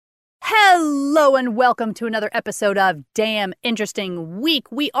Hello and welcome to another episode of Damn Interesting Week.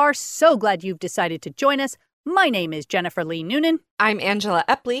 We are so glad you've decided to join us. My name is Jennifer Lee Noonan. I'm Angela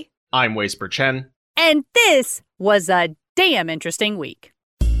Epley. I'm Waisper Chen. And this was a damn interesting week.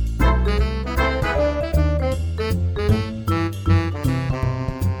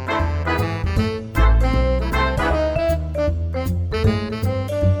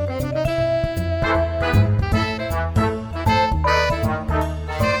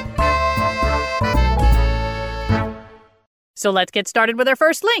 So let's get started with our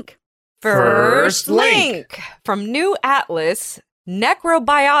first link. First link. From New Atlas,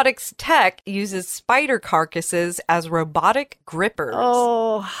 Necrobiotics Tech uses spider carcasses as robotic grippers.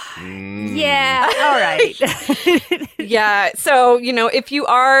 Oh, yeah, all right. Yeah, so, if you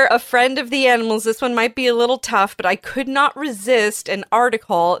are a friend of the animals, this one might be a little tough, but I could not resist an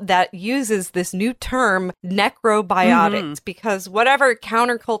article that uses this new term, necrobiotics, because whatever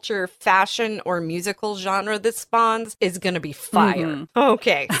counterculture, fashion, or musical genre this spawns is going to be fire.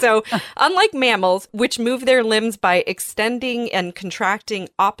 Okay, so unlike mammals, which move their limbs by extending and contracting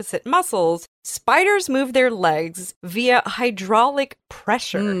opposite muscles, spiders move their legs via hydraulic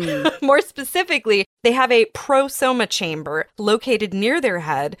pressure. More specifically, they have a prosoma chamber located near their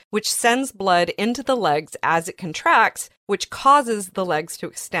head, which sends blood into the legs as it contracts, which causes the legs to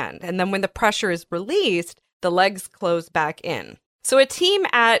extend. And then when the pressure is released, the legs close back in. So a team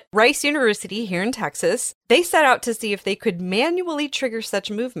at Rice University here in Texas, they set out to see if they could manually trigger such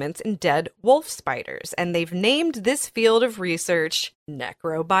movements in dead wolf spiders. And they've named this field of research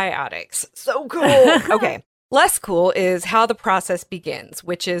necrobiotics. So cool. Okay. Less cool is how the process begins,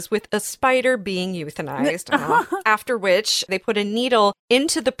 which is with a spider being euthanized, after which they put a needle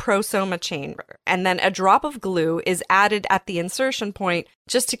into the prosoma chamber, and then a drop of glue is added at the insertion point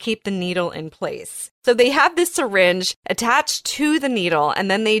just to keep the needle in place. So they have this syringe attached to the needle, and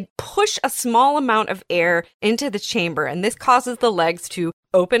then they push a small amount of air into the chamber, and this causes the legs to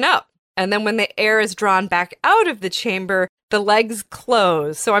open up. And then when the air is drawn back out of the chamber, the legs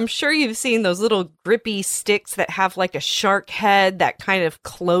close. So I'm sure you've seen those little grippy sticks that have like a shark head that kind of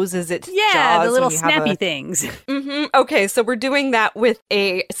closes its jaws. Yeah, the little snappy things. Okay, so we're doing that with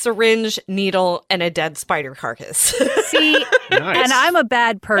a syringe, needle, and a dead spider carcass. See, Nice. and I'm a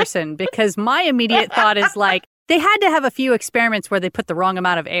bad person because my immediate thought is like, they had to have a few experiments where they put the wrong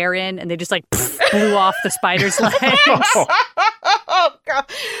amount of air in and they just like blew off the spider's legs. Oh, God.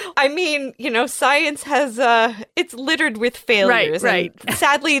 I mean, science has, it's littered with failures. Right. And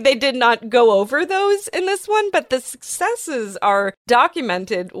sadly, they did not go over those in this one, but the successes are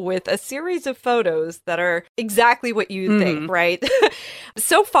documented with a series of photos that are exactly what you think, right?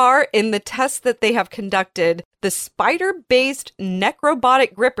 So far, in the tests that they have conducted, the spider-based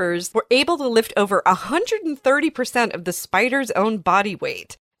necrobotic grippers were able to lift over 130% of the spider's own body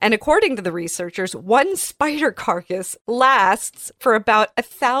weight. And according to the researchers, one spider carcass lasts for about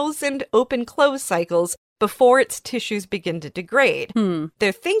 1,000 open-close cycles before its tissues begin to degrade.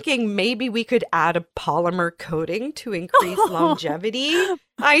 They're thinking maybe we could add a polymer coating to increase longevity.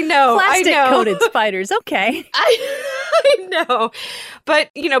 I know. Plastic-coated spiders, okay. I know. But,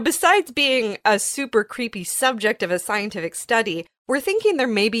 besides being a super creepy subject of a scientific study, we're thinking there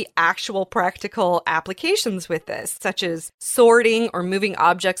may be actual practical applications with this, such as sorting or moving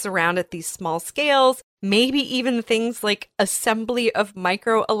objects around at these small scales, maybe even things like assembly of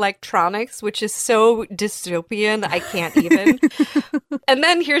microelectronics, which is so dystopian, I can't even. And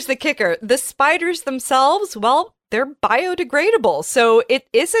then here's the kicker. The spiders themselves, well, they're biodegradable, so it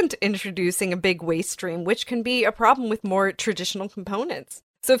isn't introducing a big waste stream, which can be a problem with more traditional components.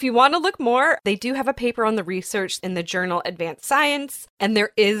 So if you want to look more, they do have a paper on the research in the journal Advanced Science, and there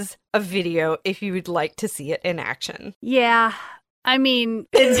is a video if you would like to see it in action. Yeah, I mean,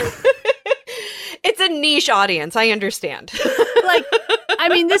 it's... It's a niche audience, I understand.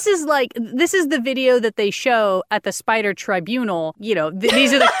 This is the video that they show at the Spider Tribunal. These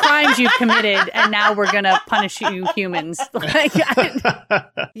are the crimes you've committed, and now we're going to punish you humans.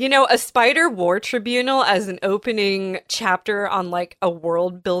 A Spider War Tribunal as an opening chapter on a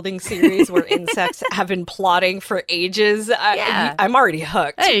world building series where insects have been plotting for ages. Yeah. I'm already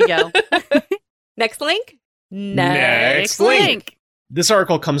hooked. There you go. Next link? Next link. This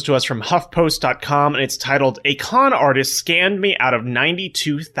article comes to us from HuffPost.com, and it's titled, "A Con Artist Scammed Me Out of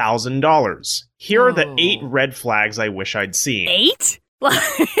 $92,000. Here are the 8 red flags I wish I'd seen." 8?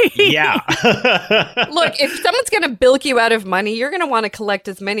 Yeah. Look, if someone's going to bilk you out of money, you're going to want to collect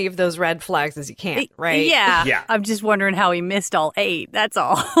as many of those red flags as you can, right? Yeah. Yeah. I'm just wondering how he missed all 8. That's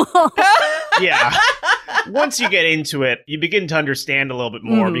all. Yeah. Once you get into it, you begin to understand a little bit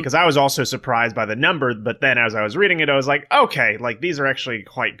more because I was also surprised by the number. But then as I was reading it, I was like, okay, like these are actually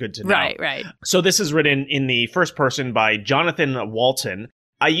quite good to know. Right. So this is written in the first person by Jonathan Walton.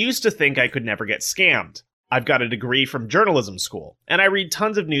 I used to think I could never get scammed. I've got a degree from journalism school, and I read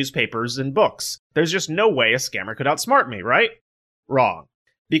tons of newspapers and books. There's just no way a scammer could outsmart me, right? Wrong.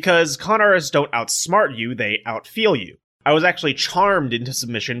 Because con artists don't outsmart you, they outfeel you. I was actually charmed into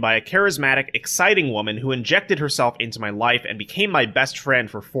submission by a charismatic, exciting woman who injected herself into my life and became my best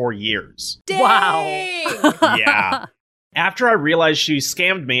friend for 4 years. Wow. Yeah. After I realized she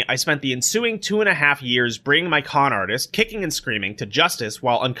scammed me, I spent the ensuing 2.5 years bringing my con artist, kicking and screaming, to justice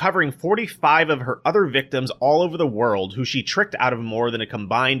while uncovering 45 of her other victims all over the world who she tricked out of more than a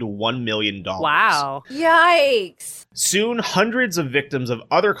combined $1 million. Wow. Yikes. Soon, hundreds of victims of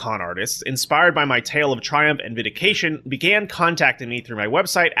other con artists, inspired by my tale of triumph and vindication, began contacting me through my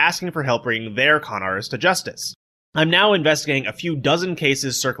website asking for help bringing their con artist to justice. I'm now investigating a few dozen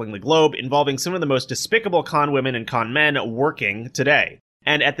cases circling the globe involving some of the most despicable con women and con men working today.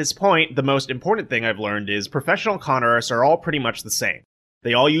 And at this point, the most important thing I've learned is professional con artists are all pretty much the same.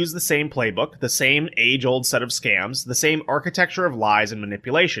 They all use the same playbook, the same age-old set of scams, the same architecture of lies and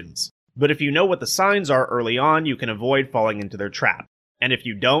manipulations. But if you know what the signs are early on, you can avoid falling into their trap. And if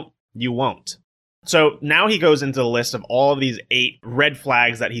you don't, you won't. So now he goes into the list of all of these 8 red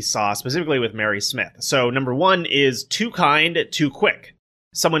flags that he saw, specifically with Mary Smith. So number 1 is too kind, too quick.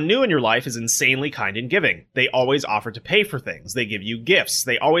 Someone new in your life is insanely kind and giving. They always offer to pay for things. They give you gifts.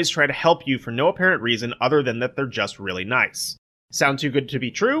 They always try to help you for no apparent reason other than that they're just really nice. Sound too good to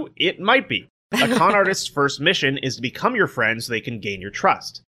be true? It might be. A con artist's first mission is to become your friend so they can gain your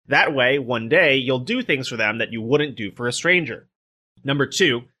trust. That way, one day, you'll do things for them that you wouldn't do for a stranger. Number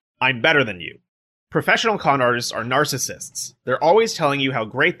 2, I'm better than you. Professional con artists are narcissists. They're always telling you how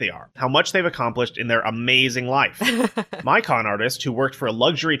great they are, how much they've accomplished in their amazing life. My con artist, who worked for a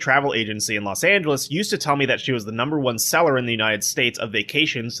luxury travel agency in Los Angeles, used to tell me that she was the #1 seller in the United States of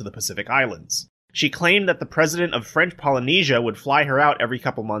vacations to the Pacific Islands. She claimed that the president of French Polynesia would fly her out every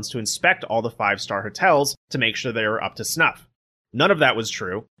couple months to inspect all the 5-star hotels to make sure they were up to snuff. None of that was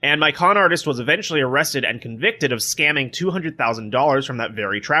true, and my con artist was eventually arrested and convicted of scamming $200,000 from that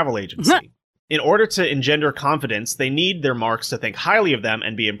very travel agency. In order to engender confidence, they need their marks to think highly of them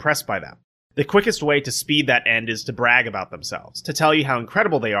and be impressed by them. The quickest way to speed that end is to brag about themselves, to tell you how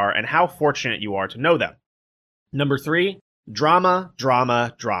incredible they are and how fortunate you are to know them. Number 3, drama,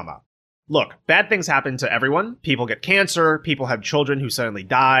 drama, drama. Look, bad things happen to everyone. People get cancer, people have children who suddenly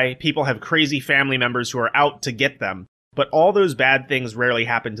die, people have crazy family members who are out to get them. But all those bad things rarely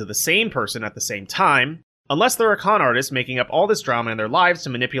happen to the same person at the same time, unless they're a con artist making up all this drama in their lives to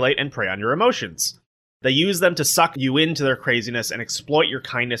manipulate and prey on your emotions. They use them to suck you into their craziness and exploit your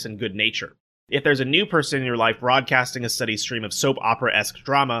kindness and good nature. If there's a new person in your life broadcasting a steady stream of soap opera-esque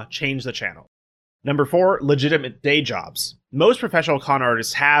drama, change the channel. Number 4, legitimate day jobs. Most professional con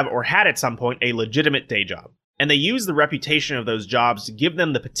artists have or had at some point a legitimate day job, and they use the reputation of those jobs to give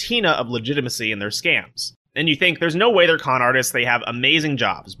them the patina of legitimacy in their scams. And you think there's no way they're con artists, they have amazing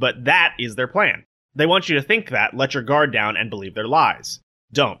jobs, but that is their plan. They want you to think that, let your guard down, and believe their lies.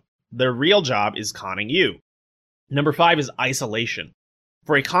 Don't. Their real job is conning you. Number 5 is isolation.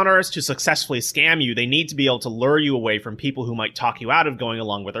 For a con artist to successfully scam you, they need to be able to lure you away from people who might talk you out of going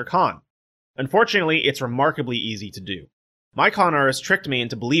along with their con. Unfortunately, it's remarkably easy to do. My con artist tricked me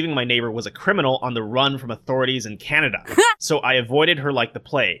into believing my neighbor was a criminal on the run from authorities in Canada, so I avoided her like the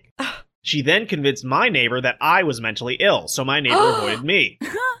plague. She then convinced my neighbor that I was mentally ill, so my neighbor avoided me.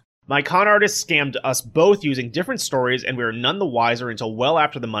 My con artist scammed us both using different stories, and we were none the wiser until well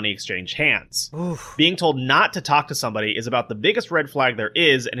after the money exchanged hands. Oof. Being told not to talk to somebody is about the biggest red flag there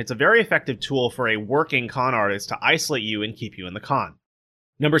is, and it's a very effective tool for a working con artist to isolate you and keep you in the con.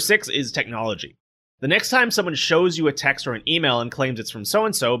 Number 6 is technology. The next time someone shows you a text or an email and claims it's from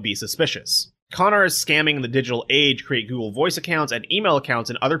so-and-so, be suspicious. Con artists scamming in the digital age create Google Voice accounts and email accounts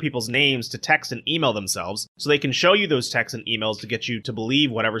in other people's names to text and email themselves, so they can show you those texts and emails to get you to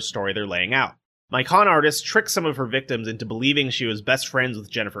believe whatever story they're laying out. My con artist tricked some of her victims into believing she was best friends with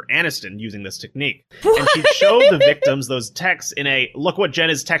Jennifer Aniston using this technique. And she'd show the victims those texts in a, look what Jen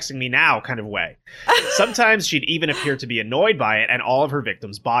is texting me now kind of way. Sometimes she'd even appear to be annoyed by it, and all of her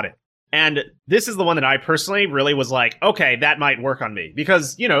victims bought it. And this is the one that I personally really was like, okay, that might work on me.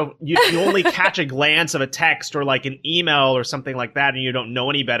 Because, you know, you only catch a glance of a text or like an email or something like that, and you don't know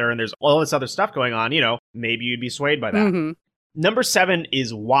any better, and there's all this other stuff going on, you know, maybe you'd be swayed by that. Mm-hmm. Number 7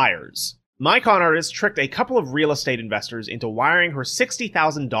 is wires. My con artist tricked a couple of real estate investors into wiring her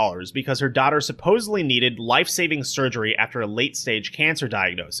 $60,000 because her daughter supposedly needed life-saving surgery after a late-stage cancer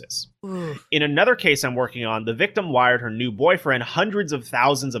diagnosis. In another case I'm working on, the victim wired her new boyfriend hundreds of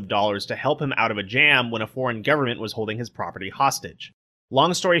thousands of dollars to help him out of a jam when a foreign government was holding his property hostage.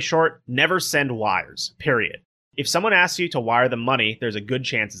 Long story short, never send wires, period. If someone asks you to wire them money, there's a good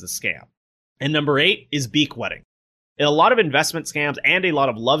chance it's a scam. And number 8 is beak wetting. In a lot of investment scams and a lot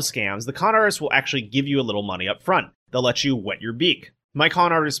of love scams, the con artist will actually give you a little money up front. They'll let you wet your beak. My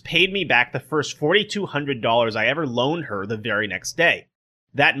con artist paid me back the first $4,200 I ever loaned her the very next day.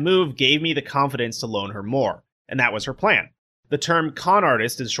 That move gave me the confidence to loan her more, and that was her plan. The term con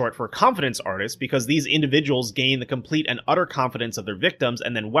artist is short for confidence artist because these individuals gain the complete and utter confidence of their victims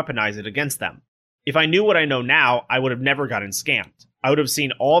and then weaponize it against them. If I knew what I know now, I would have never gotten scammed. I would have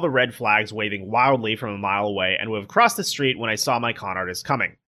seen all the red flags waving wildly from a mile away and would have crossed the street when I saw my con artist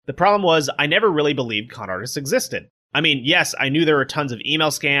coming. The problem was, I never really believed con artists existed. I mean, yes, I knew there were tons of email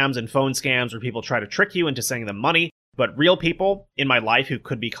scams and phone scams where people try to trick you into sending them money, but real people in my life who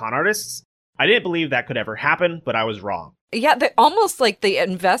could be con artists, I didn't believe that could ever happen, but I was wrong. Yeah, almost like the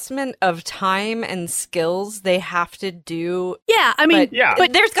investment of time and skills they have to do. Yeah, I mean,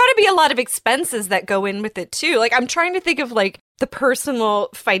 but there's got to be a lot of expenses that go in with it too. Like, I'm trying to think of like the personal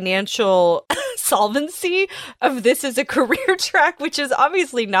financial solvency of this as a career track, which is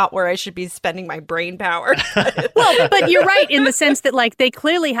obviously not where I should be spending my brain power. Well, but you're right in the sense that like they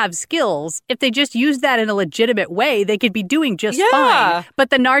clearly have skills. If they just use that in a legitimate way, they could be doing just fine.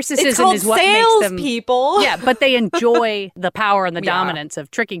 But the narcissism is what makes them people. Yeah, but they enjoy the power and the dominance of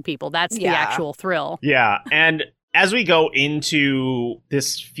tricking people. That's the actual thrill. Yeah, and as we go into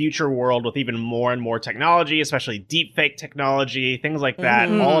this future world with even more and more technology, especially deepfake technology, things like that,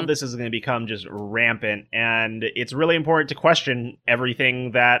 all of this is going to become just rampant. And it's really important to question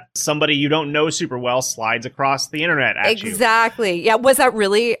everything that somebody you don't know super well slides across the internet at you. Exactly. Yeah. Was that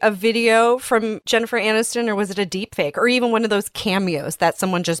really a video from Jennifer Aniston, or was it a deepfake, or even one of those cameos that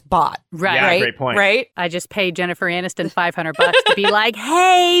someone just bought? Right. Yeah, great point. Right. I just paid Jennifer Aniston $500 to be like,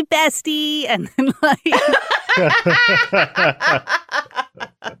 "Hey, bestie," and then like.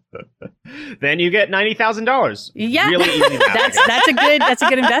 Then you get $90,000. Yeah, really easy math. That's a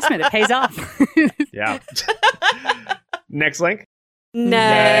good investment. It pays off. Yeah. Next link.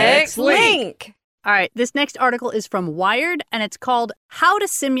 Next link. All right, this next article is from Wired, and it's called "How to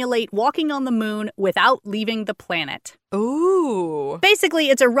Simulate Walking on the Moon Without Leaving the Planet." Ooh. Basically,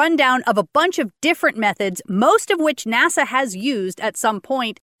 it's a rundown of a bunch of different methods, most of which NASA has used at some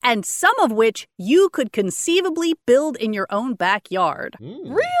point, and some of which you could conceivably build in your own backyard.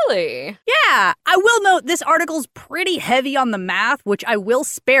 Really? Yeah. I will note this article's pretty heavy on the math, which I will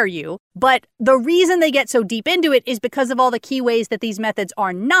spare you. But the reason they get so deep into it is because of all the key ways that these methods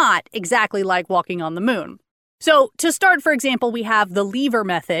are not exactly like walking on the moon. So to start, for example, we have the lever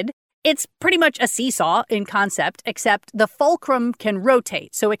method. It's pretty much a seesaw in concept, except the fulcrum can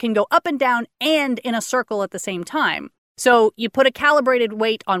rotate, so it can go up and down and in a circle at the same time. So you put a calibrated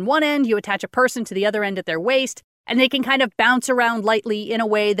weight on one end, you attach a person to the other end at their waist, and they can kind of bounce around lightly in a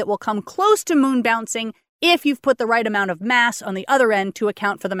way that will come close to moon bouncing if you've put the right amount of mass on the other end to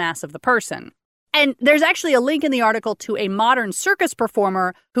account for the mass of the person. And there's actually a link in the article to a modern circus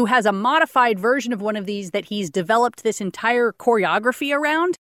performer who has a modified version of one of these that he's developed this entire choreography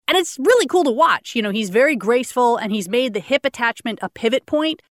around. And it's really cool to watch. You know, he's very graceful and he's made the hip attachment a pivot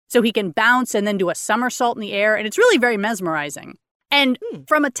point so he can bounce and then do a somersault in the air. And it's really very mesmerizing. And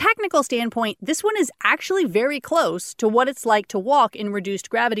from a technical standpoint, this one is actually very close to what it's like to walk in reduced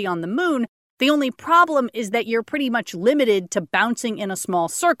gravity on the moon. The only problem is that you're pretty much limited to bouncing in a small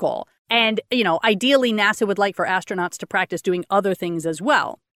circle. And, you know, ideally NASA would like for astronauts to practice doing other things as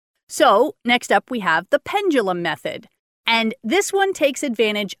well. So next up, we have the pendulum method. And this one takes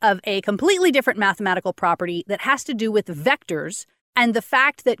advantage of a completely different mathematical property that has to do with vectors and the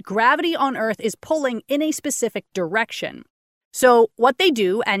fact that gravity on Earth is pulling in a specific direction. So what they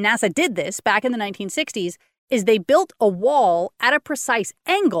do, and NASA did this back in the 1960s, is they built a wall at a precise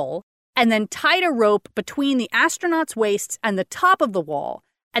angle and then tied a rope between the astronauts' waists and the top of the wall,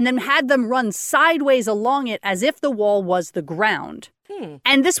 and then had them run sideways along it as if the wall was the ground.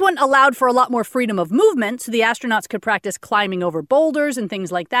 And this one allowed for a lot more freedom of movement, so the astronauts could practice climbing over boulders and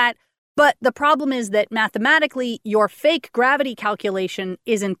things like that. But the problem is that mathematically, your fake gravity calculation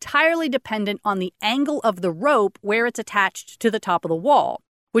is entirely dependent on the angle of the rope where it's attached to the top of the wall,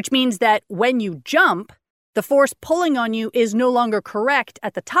 which means that when you jump, the force pulling on you is no longer correct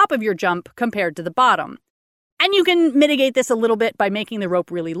at the top of your jump compared to the bottom. And you can mitigate this a little bit by making the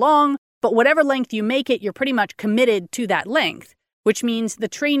rope really long, but whatever length you make it, you're pretty much committed to that length, which means the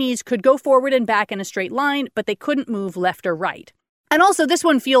trainees could go forward and back in a straight line, but they couldn't move left or right. And also, this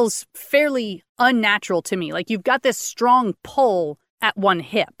one feels fairly unnatural to me. Like, you've got this strong pull at one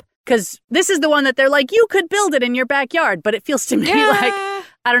hip. Because this is the one that they're like, you could build it in your backyard. But it feels to me like,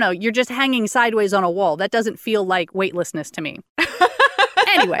 I don't know, you're just hanging sideways on a wall. That doesn't feel like weightlessness to me.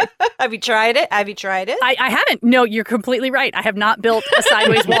 Anyway. Have you tried it? I haven't. No, you're completely right. I have not built a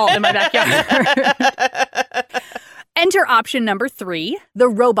sideways wall in my backyard. Enter option number 3, the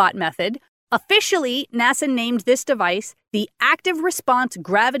robot method. Officially, NASA named this device the Active Response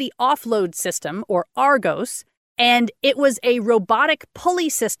Gravity Offload System, or ARGOS, and it was a robotic pulley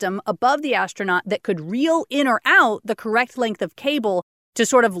system above the astronaut that could reel in or out the correct length of cable to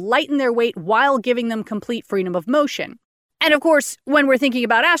sort of lighten their weight while giving them complete freedom of motion. And of course, when we're thinking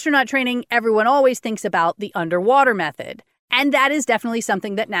about astronaut training, everyone always thinks about the underwater method. And that is definitely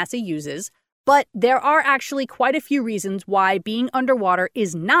something that NASA uses. But there are actually quite a few reasons why being underwater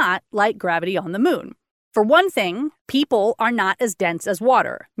is not like gravity on the moon. For one thing, people are not as dense as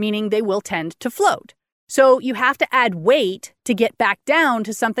water, meaning they will tend to float. So you have to add weight to get back down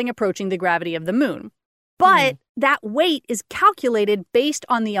to something approaching the gravity of the moon. But that weight is calculated based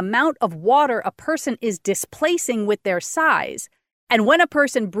on the amount of water a person is displacing with their size. And when a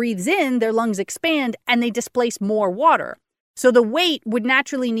person breathes in, their lungs expand and they displace more water. So the weight would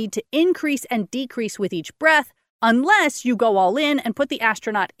naturally need to increase and decrease with each breath unless you go all in and put the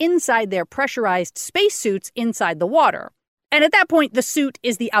astronaut inside their pressurized spacesuits inside the water. And at that point, the suit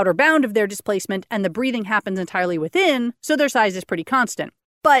is the outer bound of their displacement and the breathing happens entirely within, so their size is pretty constant.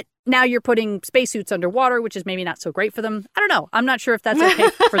 But now you're putting spacesuits underwater, which is maybe not so great for them. I don't know. I'm not sure if that's okay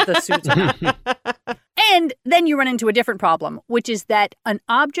for the suits or not. And then you run into a different problem, which is that an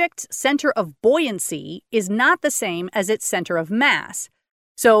object's center of buoyancy is not the same as its center of mass.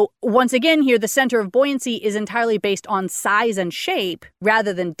 So once again here, the center of buoyancy is entirely based on size and shape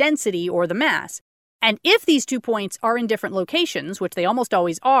rather than density or the mass. And if these 2 points are in different locations, which they almost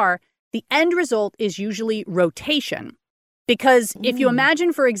always are, the end result is usually rotation. Because if you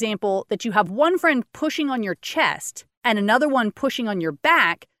imagine, for example, that you have one friend pushing on your chest and another one pushing on your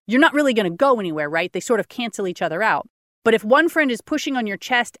back, you're not really going to go anywhere, right? They sort of cancel each other out. But if one friend is pushing on your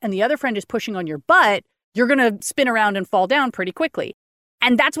chest and the other friend is pushing on your butt, you're going to spin around and fall down pretty quickly.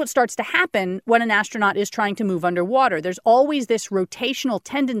 And that's what starts to happen when an astronaut is trying to move underwater. There's always this rotational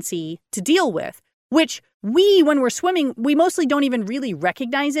tendency to deal with, which when we're swimming, we mostly don't even really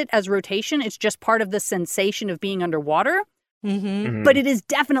recognize it as rotation. It's just part of the sensation of being underwater. But it is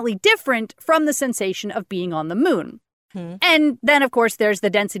definitely different from the sensation of being on the moon. And then, of course, there's the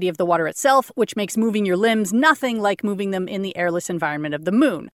density of the water itself, which makes moving your limbs nothing like moving them in the airless environment of the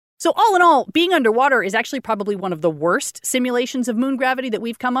moon. So all in all, being underwater is actually probably one of the worst simulations of moon gravity that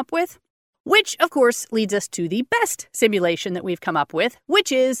we've come up with, which, of course, leads us to the best simulation that we've come up with,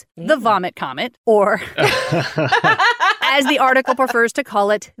 which is the Vomit Comet, or as the article prefers to call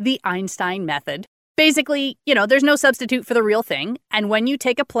it, the Einstein method. Basically, there's no substitute for the real thing. And when you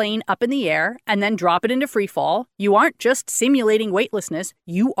take a plane up in the air and then drop it into free fall, you aren't just simulating weightlessness,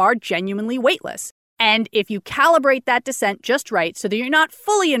 you are genuinely weightless. And if you calibrate that descent just right so that you're not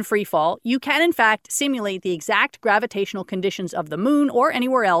fully in free fall, you can in fact simulate the exact gravitational conditions of the moon or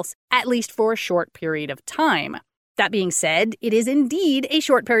anywhere else, at least for a short period of time. That being said, it is indeed a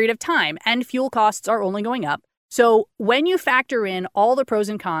short period of time, and fuel costs are only going up. So when you factor in all the pros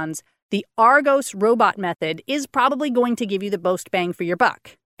and cons, the ARGOS robot method is probably going to give you the most bang for your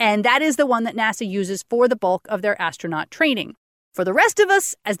buck. And that is the one that NASA uses for the bulk of their astronaut training. For the rest of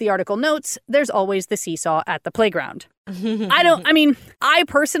us, as the article notes, there's always the seesaw at the playground. I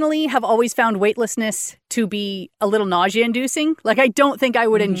personally have always found weightlessness to be a little nausea-inducing. Like, I don't think I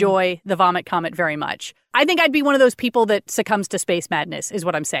would enjoy the Vomit Comet very much. I think I'd be one of those people that succumbs to space madness, is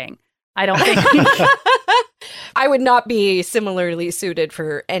what I'm saying. I don't think... I would not be similarly suited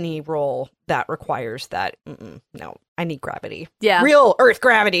for any role that requires that. No, I need gravity. Yeah. Real Earth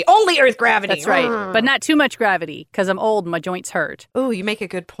gravity. Only Earth gravity. That's right. But not too much gravity, because I'm old and my joints hurt. Oh, you make a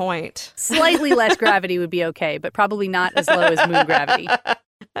good point. Slightly less gravity would be okay, but probably not as low as moon gravity.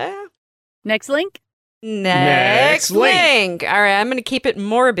 Next link? Next link. All right, I'm going to keep it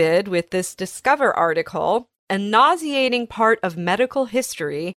morbid with this Discover article. A nauseating part of medical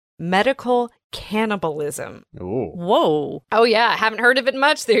history, medical cannibalism. Ooh. Whoa. Oh, yeah. Haven't heard of it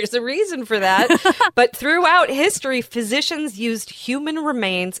much. There's a reason for that. But throughout history, physicians used human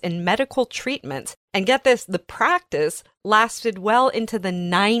remains in medical treatments. And get this, the practice lasted well into the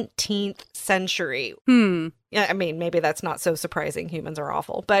 19th century. Yeah, I mean, maybe that's not so surprising. Humans are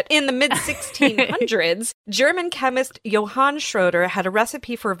awful. But in the mid-1600s, German chemist Johann Schroeder had a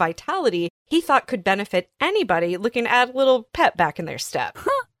recipe for vitality he thought could benefit anybody looking to add a little pep back in their step.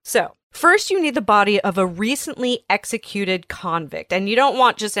 So, first you need the body of a recently executed convict. And you don't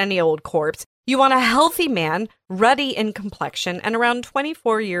want just any old corpse. You want a healthy man, ruddy in complexion, and around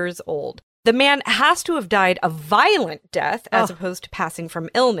 24 years old. The man has to have died a violent death as opposed to passing from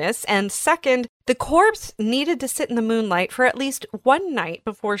illness. And second, the corpse needed to sit in the moonlight for at least one night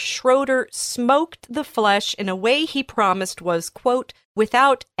before Schroeder smoked the flesh in a way he promised was, quote,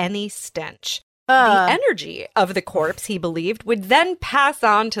 without any stench. The energy of the corpse, he believed, would then pass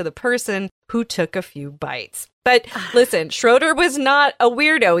on to the person who took a few bites. But listen, Schroeder was not a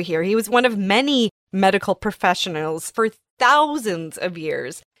weirdo here. He was one of many medical professionals for thousands of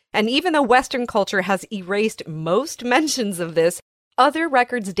years. And even though Western culture has erased most mentions of this, other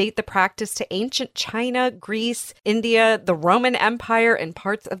records date the practice to ancient China, Greece, India, the Roman Empire, and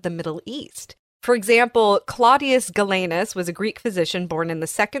parts of the Middle East. For example, Claudius Galenus was a Greek physician born in the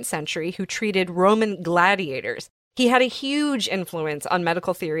 2nd century who treated Roman gladiators. He had a huge influence on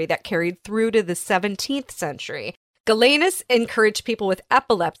medical theory that carried through to the 17th century. Galenus encouraged people with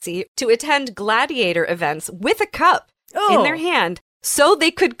epilepsy to attend gladiator events with a cup in their hand, so they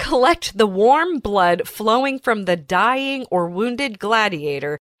could collect the warm blood flowing from the dying or wounded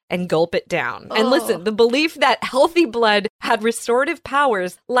gladiator and gulp it down. And listen, the belief that healthy blood had restorative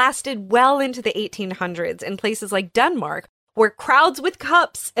powers lasted well into the 1800s in places like Denmark, where crowds with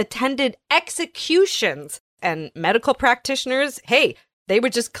cups attended executions. And medical practitioners, hey, they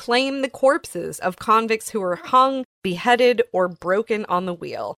would just claim the corpses of convicts who were hung, beheaded, or broken on the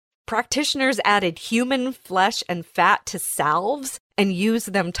wheel. Practitioners added human flesh and fat to salves and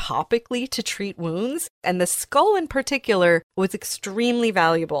used them topically to treat wounds, and the skull in particular was extremely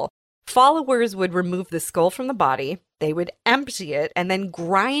valuable. Followers would remove the skull from the body, they would empty it, and then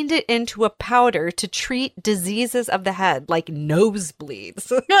grind it into a powder to treat diseases of the head, like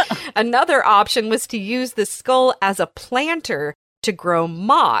nosebleeds. Another option was to use the skull as a planter to grow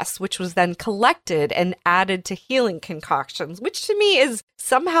moss, which was then collected and added to healing concoctions, which to me is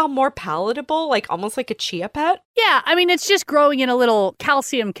somehow more palatable, like almost like a chia pet. Yeah, I mean, it's just growing in a little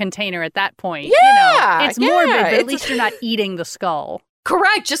calcium container at that point. Yeah, it's morbid, but at least you're not eating the skull.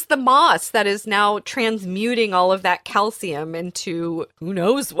 Correct, just the moss that is now transmuting all of that calcium into who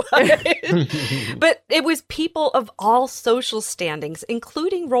knows what. But it was people of all social standings,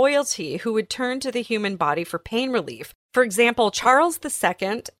 including royalty, who would turn to the human body for pain relief. For example, Charles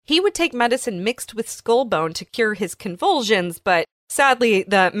II, he would take medicine mixed with skull bone to cure his convulsions, but sadly,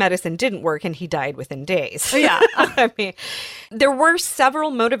 the medicine didn't work and he died within days. Yeah. I mean, there were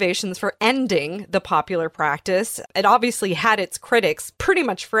several motivations for ending the popular practice. It obviously had its critics pretty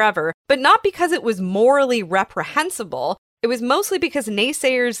much forever, but not because it was morally reprehensible. It was mostly because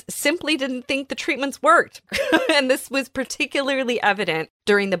naysayers simply didn't think the treatments worked. And this was particularly evident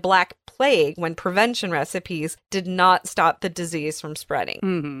during the Black Plague, when prevention recipes did not stop the disease from spreading.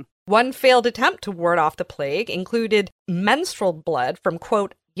 Mm-hmm. One failed attempt to ward off the plague included menstrual blood from,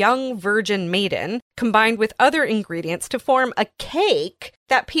 quote, young virgin maiden, combined with other ingredients to form a cake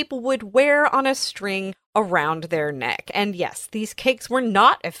that people would wear on a string around their neck. And yes, these cakes were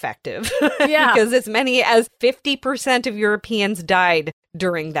not effective because as many as 50% of Europeans died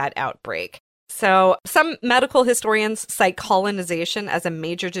during that outbreak. So some medical historians cite colonization as a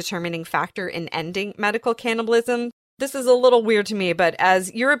major determining factor in ending medical cannibalism. This is a little weird to me, but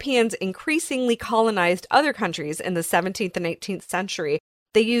as Europeans increasingly colonized other countries in the 17th and 18th century,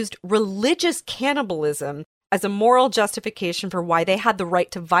 they used religious cannibalism as a moral justification for why they had the right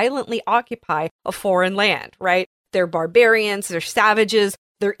to violently occupy a foreign land, right? They're barbarians, they're savages,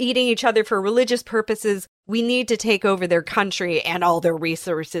 they're eating each other for religious purposes. We need to take over their country and all their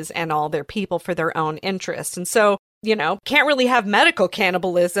resources and all their people for their own interests. And so, you know, can't really have medical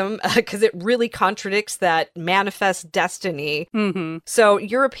cannibalism because it really contradicts that manifest destiny. Mm-hmm. So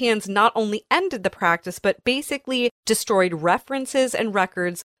Europeans not only ended the practice, but basically destroyed references and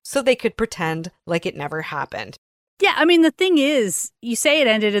records so they could pretend like it never happened. Yeah, I mean, the thing is, you say it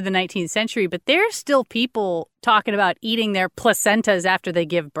ended in the 19th century, but there's still people talking about eating their placentas after they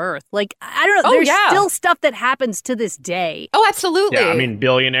give birth. Like, I don't know, there's still stuff that happens to this day. Oh, absolutely. Yeah, I mean,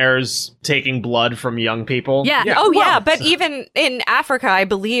 billionaires taking blood from young people. Yeah. Oh, yeah. But even in Africa, I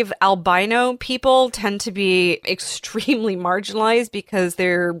believe albino people tend to be extremely marginalized because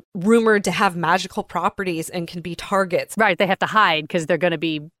they're rumored to have magical properties and can be targets. Right. They have to hide because they're going to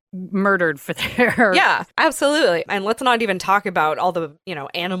be murdered for their... Yeah, absolutely. And let's not even talk about all the,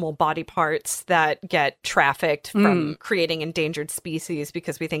 animal body parts that get trafficked from creating endangered species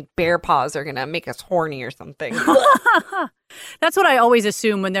because we think bear paws are going to make us horny or something. That's what I always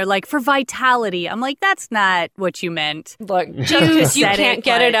assume when they're like, for vitality. I'm like, that's not what you meant. Look, just because you can't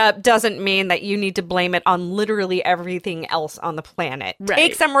get it up doesn't mean that you need to blame it on literally everything else on the planet. Right.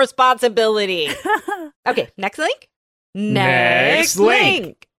 Take some responsibility. Okay, next link. Next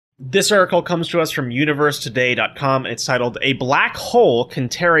link. This article comes to us from universetoday.com. It's titled, A Black Hole Can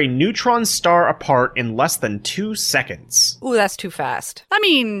Tear a Neutron Star Apart in Less Than 2 Seconds. Ooh, that's too fast. I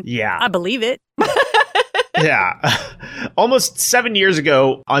mean, yeah. I believe it. Yeah. Almost 7 years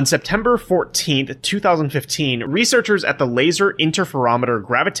ago, on September 14th, 2015, researchers at the Laser Interferometer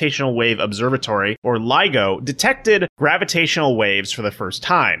Gravitational Wave Observatory, or LIGO, detected gravitational waves for the first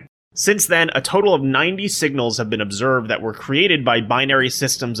time. Since then, a total of 90 signals have been observed that were created by binary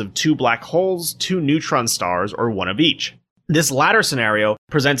systems of 2 black holes, 2 neutron stars, or one of each. This latter scenario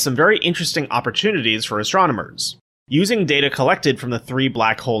presents some very interesting opportunities for astronomers. Using data collected from the 3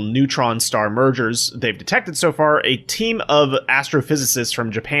 black hole neutron star mergers they've detected so far, a team of astrophysicists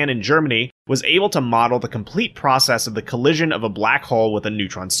from Japan and Germany was able to model the complete process of the collision of a black hole with a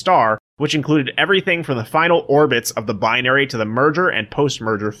neutron star, which included everything from the final orbits of the binary to the merger and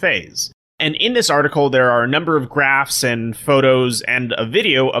post-merger phase. And in this article, there are a number of graphs and photos and a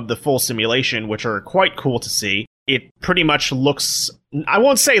video of the full simulation, which are quite cool to see. It pretty much looks, I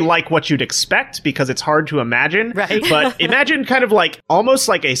won't say like what you'd expect because it's hard to imagine, right? But imagine kind of like almost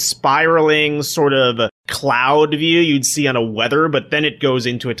like a spiraling sort of cloud view you'd see on a weather, but then it goes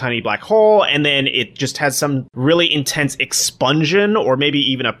into a tiny black hole and then it just has some really intense expunsion or maybe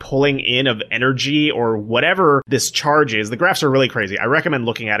even a pulling in of energy or whatever this charge is. The graphs are really crazy. I recommend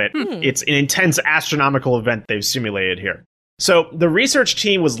looking at it. It's an intense astronomical event they've simulated here. So the research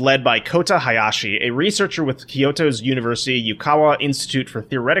team was led by Kota Hayashi, a researcher with Kyoto's University Yukawa Institute for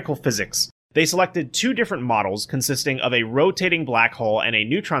Theoretical Physics. They selected 2 different models consisting of a rotating black hole and a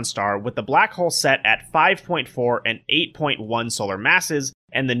neutron star, with the black hole set at 5.4 and 8.1 solar masses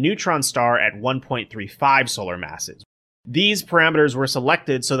and the neutron star at 1.35 solar masses. These parameters were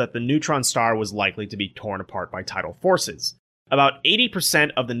selected so that the neutron star was likely to be torn apart by tidal forces. About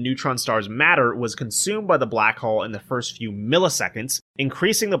 80% of the neutron star's matter was consumed by the black hole in the first few milliseconds,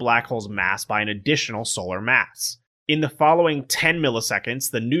 increasing the black hole's mass by an additional solar mass. In the following 10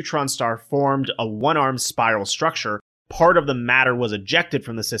 milliseconds, the neutron star formed a one-armed spiral structure. Part of the matter was ejected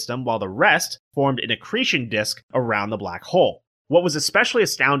from the system, while the rest formed an accretion disk around the black hole. What was especially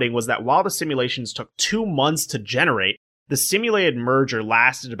astounding was that while the simulations took 2 months to generate, the simulated merger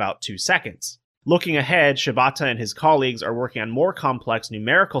lasted about 2 seconds. Looking ahead, Shibata and his colleagues are working on more complex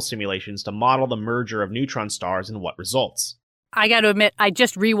numerical simulations to model the merger of neutron stars and what results. I got to admit, I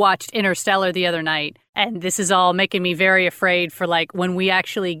just rewatched Interstellar the other night, and this is all making me very afraid for, like, when we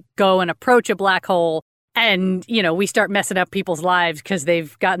actually go and approach a black hole and, we start messing up people's lives because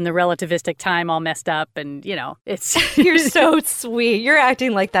they've gotten the relativistic time all messed up, and, it's... You're so sweet. You're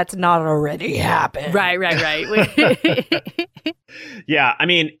acting like that's not already happened. Right. Yeah, I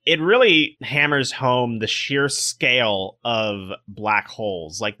mean, it really hammers home the sheer scale of black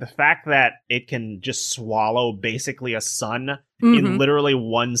holes. Like the fact that it can just swallow basically a sun in literally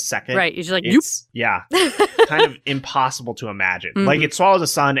 1 second. Right, it's just like, yeah, kind of impossible to imagine. Like it swallows a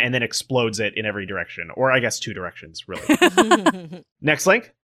sun and then explodes it in every direction. Or I guess 2 directions, really. Next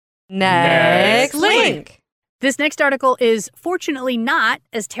link. Next link. This next article is fortunately not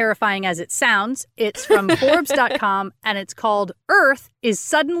as terrifying as it sounds. It's from Forbes.com, and it's called Earth is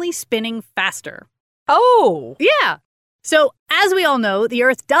Suddenly Spinning Faster. Oh! Yeah. So, as we all know, the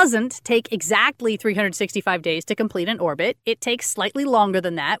Earth doesn't take exactly 365 days to complete an orbit. It takes slightly longer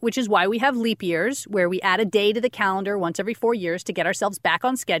than that, which is why we have leap years, where we add a day to the calendar once every 4 years to get ourselves back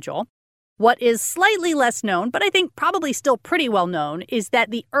on schedule. What is slightly less known, but I think probably still pretty well known, is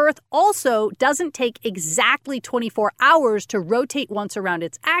that the Earth also doesn't take exactly 24 hours to rotate once around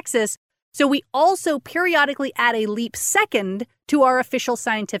its axis, so we also periodically add a leap second to our official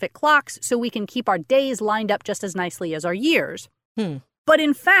scientific clocks so we can keep our days lined up just as nicely as our years. But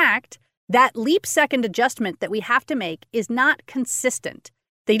in fact, that leap second adjustment that we have to make is not consistent.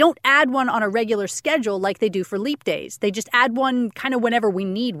 They don't add one on a regular schedule like they do for leap days. They just add one kind of whenever we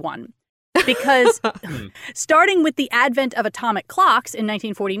need one. Because starting with the advent of atomic clocks in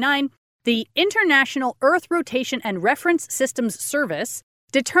 1949, the International Earth Rotation and Reference Systems Service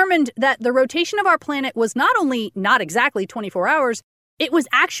determined that the rotation of our planet was not only not exactly 24 hours, it was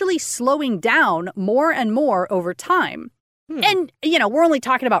actually slowing down more and more over time. And, we're only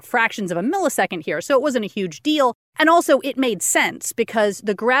talking about fractions of a millisecond here, so it wasn't a huge deal. And also, it made sense because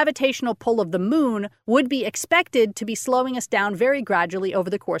the gravitational pull of the moon would be expected to be slowing us down very gradually over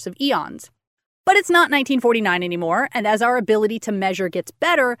the course of eons. But it's not 1949 anymore, and as our ability to measure gets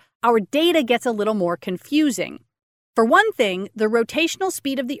better, our data gets a little more confusing. For one thing, the rotational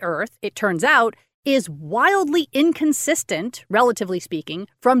speed of the Earth, it turns out, is wildly inconsistent, relatively speaking,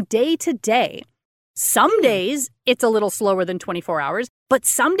 from day to day. Some days, it's a little slower than 24 hours, but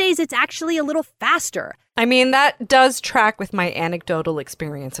some days it's actually a little faster. I mean, that does track with my anecdotal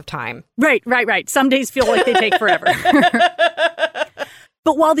experience of time. Right. Some days feel like they take forever.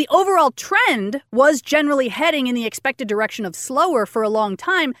 But while the overall trend was generally heading in the expected direction of slower for a long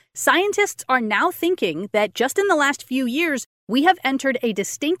time, scientists are now thinking that just in the last few years, we have entered a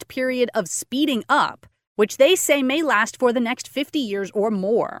distinct period of speeding up, which they say may last for the next 50 years or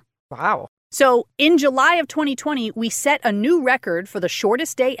more. Wow. So in July of 2020, we set a new record for the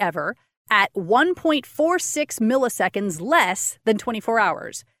shortest day ever at 1.46 milliseconds less than 24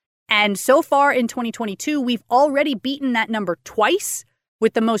 hours. And so far in 2022, we've already beaten that number twice,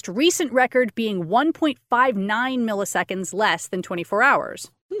 with the most recent record being 1.59 milliseconds less than 24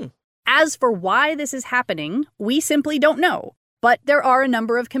 hours. As for why this is happening, we simply don't know. But there are a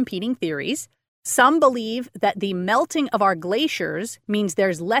number of competing theories. Some believe that the melting of our glaciers means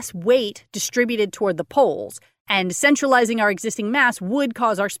there's less weight distributed toward the poles, and centralizing our existing mass would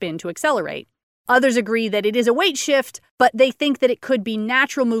cause our spin to accelerate. Others agree that it is a weight shift, but they think that it could be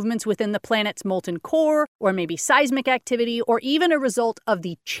natural movements within the planet's molten core, or maybe seismic activity, or even a result of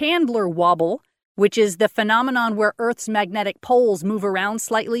the Chandler wobble, which is the phenomenon where Earth's magnetic poles move around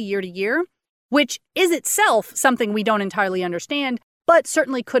slightly year to year, which is itself something we don't entirely understand, but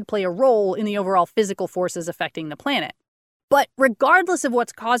certainly could play a role in the overall physical forces affecting the planet. But regardless of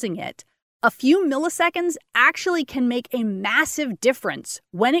what's causing it, a few milliseconds actually can make a massive difference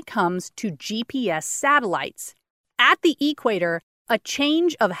when it comes to GPS satellites. At the equator, a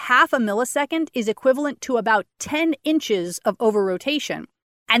change of half a millisecond is equivalent to about 10 inches of over-rotation.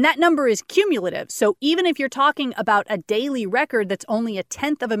 And that number is cumulative, so even if you're talking about a daily record that's only a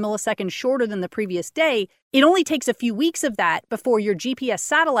tenth of a millisecond shorter than the previous day, it only takes a few weeks of that before your GPS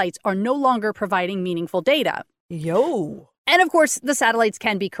satellites are no longer providing meaningful data. Yo! And of course, the satellites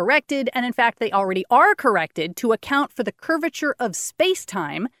can be corrected, and in fact, they already are corrected to account for the curvature of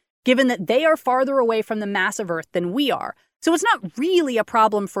space-time, given that they are farther away from the mass of Earth than we are. So it's not really a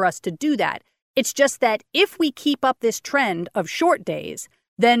problem for us to do that. It's just that if we keep up this trend of short days,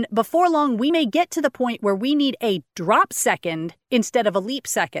 then before long, we may get to the point where we need a drop second instead of a leap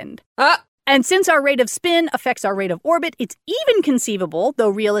second. And since our rate of spin affects our rate of orbit, it's even conceivable, though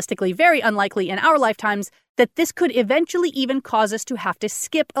realistically very unlikely in our lifetimes, that this could eventually even cause us to have to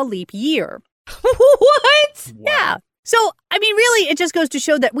skip a leap year. What? Wow. Yeah. So, I mean, really, it just goes to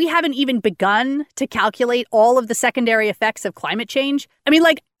show that we haven't even begun to calculate all of the secondary effects of climate change. I mean,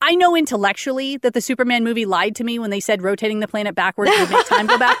 I know intellectually that the Superman movie lied to me when they said rotating the planet backwards would make time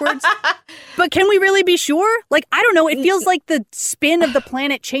go backwards. But can we really be sure? I don't know. It feels like the spin of the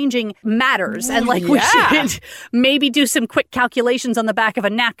planet changing matters. And we should maybe do some quick calculations on the back of a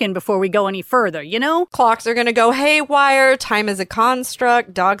napkin before we go any further, you know? Clocks are going to go haywire. Time is a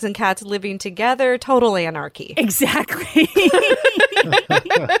construct. Dogs and cats living together. Total anarchy. Exactly.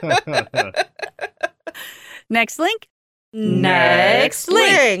 Next link. Next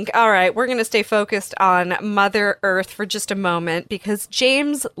link. All right, we're going to stay focused on Mother Earth for just a moment because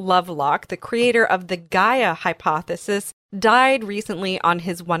James Lovelock, the creator of the Gaia hypothesis, died recently on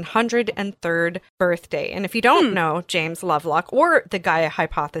his 103rd birthday. And if you don't know James Lovelock or the Gaia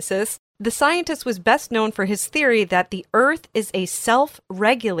hypothesis, the scientist was best known for his theory that the Earth is a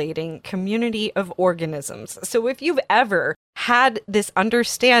self-regulating community of organisms. So if you've ever had this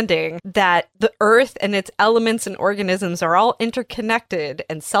understanding that the Earth and its elements and organisms are all interconnected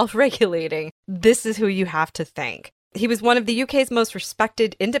and self-regulating, this is who you have to thank. He was one of the UK's most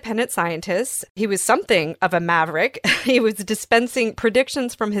respected independent scientists. He was something of a maverick. He was dispensing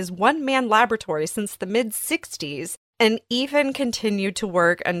predictions from his one-man laboratory since the mid-60s. and even continued to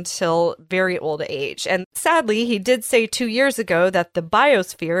work until very old age. And sadly, he did say 2 years ago that the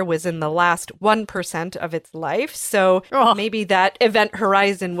biosphere was in the last 1% of its life. So maybe that Event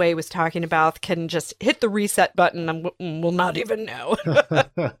Horizon Way was talking about can just hit the reset button and we'll not even know.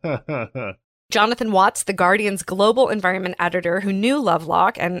 Jonathan Watts, The Guardian's global environment editor who knew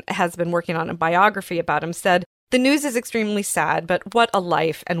Lovelock and has been working on a biography about him, said, "The news is extremely sad, but what a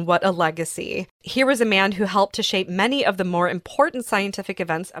life and what a legacy. Here was a man who helped to shape many of the more important scientific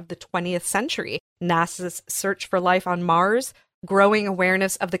events of the 20th century. NASA's search for life on Mars, growing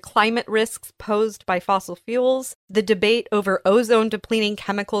awareness of the climate risks posed by fossil fuels, the debate over ozone-depleting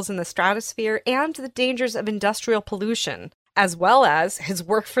chemicals in the stratosphere, and the dangers of industrial pollution, as well as his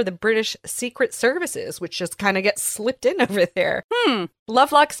work for the British Secret Services, which just kind of gets slipped in over there.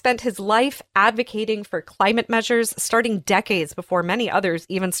 Lovelock spent his life advocating for climate measures, starting decades before many others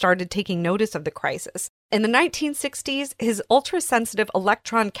even started taking notice of the crisis. In the 1960s, his ultra-sensitive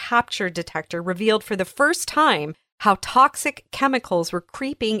electron capture detector revealed for the first time how toxic chemicals were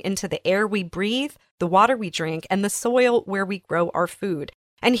creeping into the air we breathe, the water we drink, and the soil where we grow our food.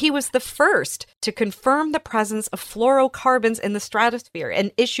 And he was the first to confirm the presence of fluorocarbons in the stratosphere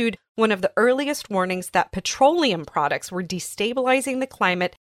and issued one of the earliest warnings that petroleum products were destabilizing the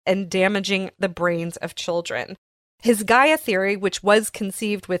climate and damaging the brains of children. His Gaia theory, which was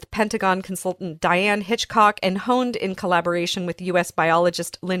conceived with Pentagon consultant Diane Hitchcock and honed in collaboration with U.S.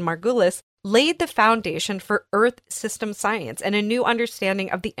 biologist Lynn Margulis, laid the foundation for Earth system science and a new understanding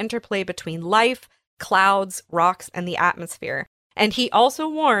of the interplay between life, clouds, rocks, and the atmosphere. And he also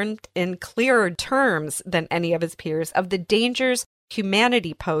warned in clearer terms than any of his peers of the dangers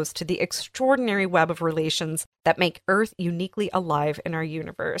humanity posed to the extraordinary web of relations that make Earth uniquely alive in our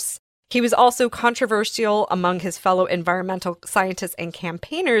universe. He was also controversial among his fellow environmental scientists and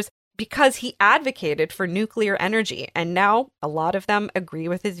campaigners because he advocated for nuclear energy, and now a lot of them agree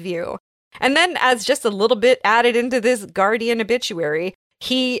with his view. And then, as just a little bit added into this Guardian obituary,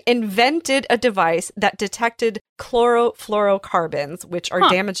 he invented a device that detected chlorofluorocarbons, which are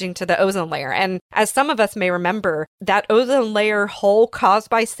damaging to the ozone layer. And as some of us may remember, that ozone layer hole caused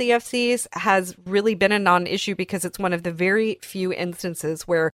by CFCs has really been a non-issue because it's one of the very few instances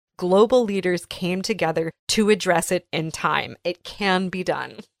where global leaders came together to address it in time. It can be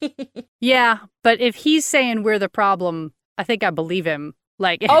done. Yeah, but if he's saying we're the problem, I think I believe him.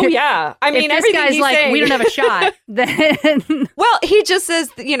 Like, oh yeah, I mean, if this guy's like, saying, we don't have a shot. Then, well, he just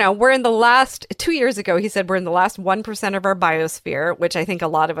says, we're in the last 2 years ago. He said we're in the last 1% of our biosphere, which I think a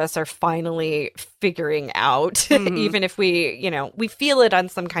lot of us are finally figuring out, even if we feel it on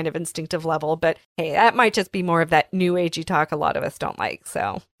some kind of instinctive level. But hey, that might just be more of that new agey talk a lot of us don't like.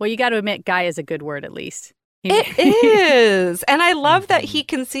 So, well, you got to admit, guy is a good word at least. It is. And I love that he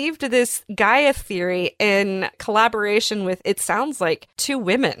conceived this Gaia theory in collaboration with, it sounds like, 2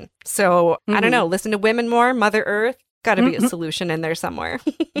 women. So, I don't know, listen to women more, Mother Earth. Got to be a solution in there somewhere.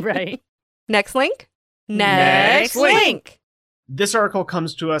 Right. Next link. Next link. This article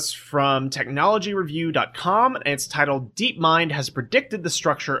comes to us from technologyreview.com, and it's titled DeepMind has predicted the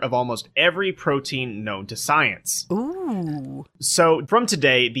structure of almost every protein known to science. Ooh. So from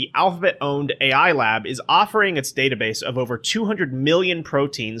today, the Alphabet-owned AI lab is offering its database of over 200 million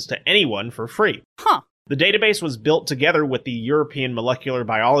proteins to anyone for free. Huh. The database was built together with the European Molecular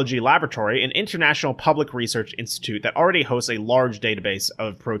Biology Laboratory, an international public research institute that already hosts a large database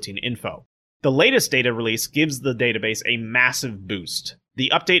of protein info. The latest data release gives the database a massive boost.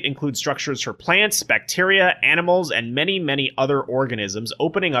 The update includes structures for plants, bacteria, animals, and many, many other organisms,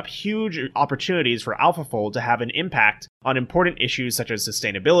 opening up huge opportunities for AlphaFold to have an impact on important issues such as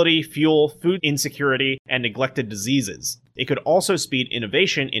sustainability, fuel, food insecurity, and neglected diseases. It could also speed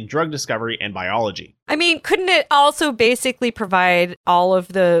innovation in drug discovery and biology. I mean, couldn't it also basically provide all of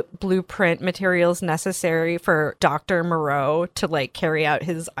the blueprint materials necessary for Dr. Moreau to, carry out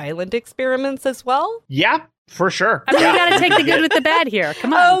his island experiments as well? Yeah. For sure. I mean, we got to take the good with the bad here.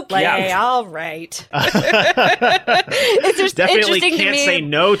 Come on. Okay, all right. It's just definitely interesting can't to me. Say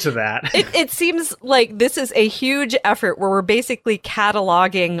no to that. It seems like this is a huge effort where we're basically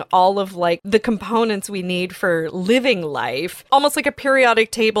cataloging all of the components we need for living life, almost like a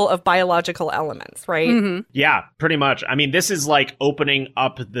periodic table of biological elements, right? Mm-hmm. Yeah, pretty much. I mean, this is like opening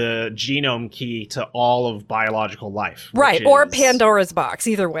up the genome key to all of biological life. Right, or Pandora's box,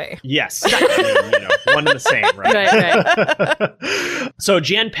 either way. Yes. I mean, one and the same. Right. So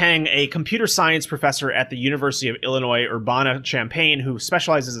Jian Peng, a computer science professor at the University of Illinois Urbana-Champaign who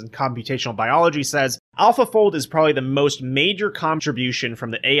specializes in computational biology, says AlphaFold is probably the most major contribution from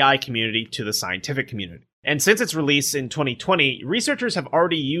the AI community to the scientific community. And since its release in 2020, researchers have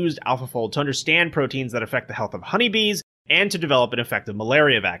already used AlphaFold to understand proteins that affect the health of honeybees and to develop an effective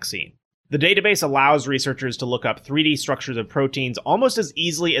malaria vaccine. The database allows researchers to look up 3D structures of proteins almost as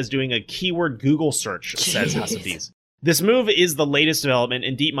easily as doing a keyword Google search, says Hassabis. This move is the latest development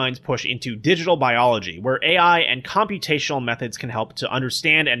in DeepMind's push into digital biology, where AI and computational methods can help to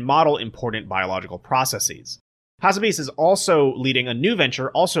understand and model important biological processes. Hassabis is also leading a new venture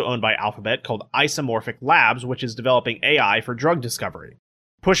also owned by Alphabet called Isomorphic Labs, which is developing AI for drug discovery.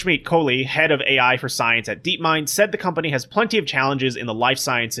 Pushmeet Kohli, head of AI for science at DeepMind, said the company has plenty of challenges in the life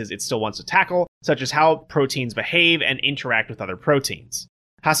sciences it still wants to tackle, such as how proteins behave and interact with other proteins.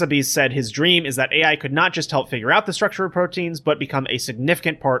 Hassabis said his dream is that AI could not just help figure out the structure of proteins, but become a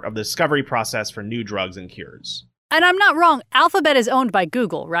significant part of the discovery process for new drugs and cures. And I'm not wrong, Alphabet is owned by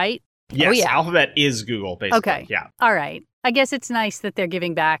Google, right? Yes, Alphabet is Google, basically. Okay. Yeah. All right. I guess it's nice that they're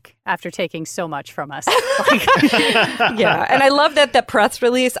giving back after taking so much from us. Yeah, and I love that the press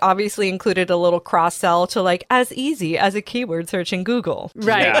release obviously included a little cross-sell to as easy as a keyword search in Google.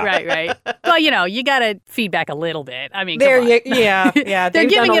 Right. Well, you got to feedback a little bit. I mean, yeah. They're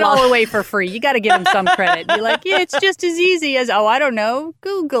giving it all away for free. You got to give them some credit. Be like, yeah, it's just as easy as, I don't know,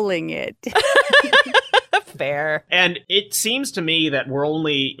 Googling it. Fair. And it seems to me that we're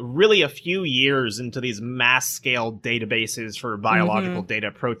only really a few years into these mass-scale databases for biological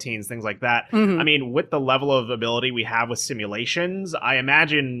data, proteins, things like that. Mm-hmm. I mean, with the level of ability we have with simulations, I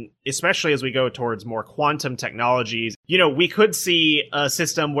imagine, especially as we go towards more quantum technologies, we could see a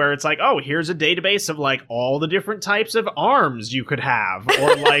system where it's like, oh, here's a database of all the different types of arms you could have,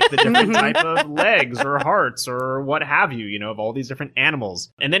 or the different type of legs or hearts or what have you, of all these different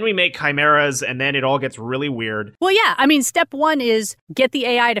animals. And then we make chimeras, and then it all gets really weird. Well, yeah. I mean, step 1 is get the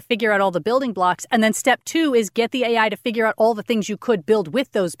AI to figure out all the building blocks. And then step 2 is get the AI to figure out all the things you could build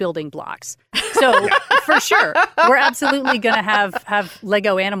with those building blocks. So for sure, we're absolutely going to have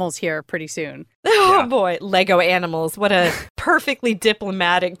Lego animals here pretty soon. Oh, boy. Lego animals. What a perfectly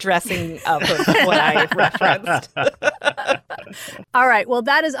diplomatic dressing up of what I referenced. All right. Well,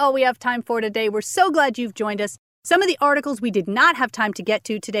 that is all we have time for today. We're so glad you've joined us. Some of the articles we did not have time to get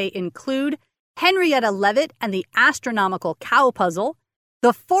to today include Henrietta Leavitt and the Astronomical Cow Puzzle,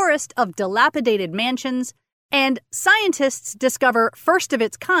 The Forest of Dilapidated Mansions, and Scientists Discover First of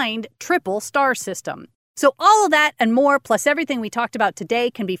Its Kind Triple Star System. So all of that and more, plus everything we talked about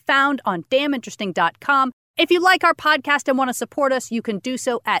today, can be found on damninteresting.com. If you like our podcast and want to support us, you can do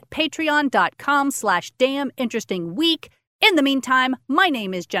so at patreon.com/damninterestingweek. In the meantime, my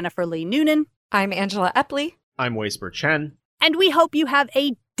name is Jennifer Lee Noonan. I'm Angela Epley. I'm Weisper Chen. And we hope you have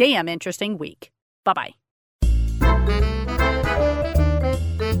a damn interesting week. Bye-bye.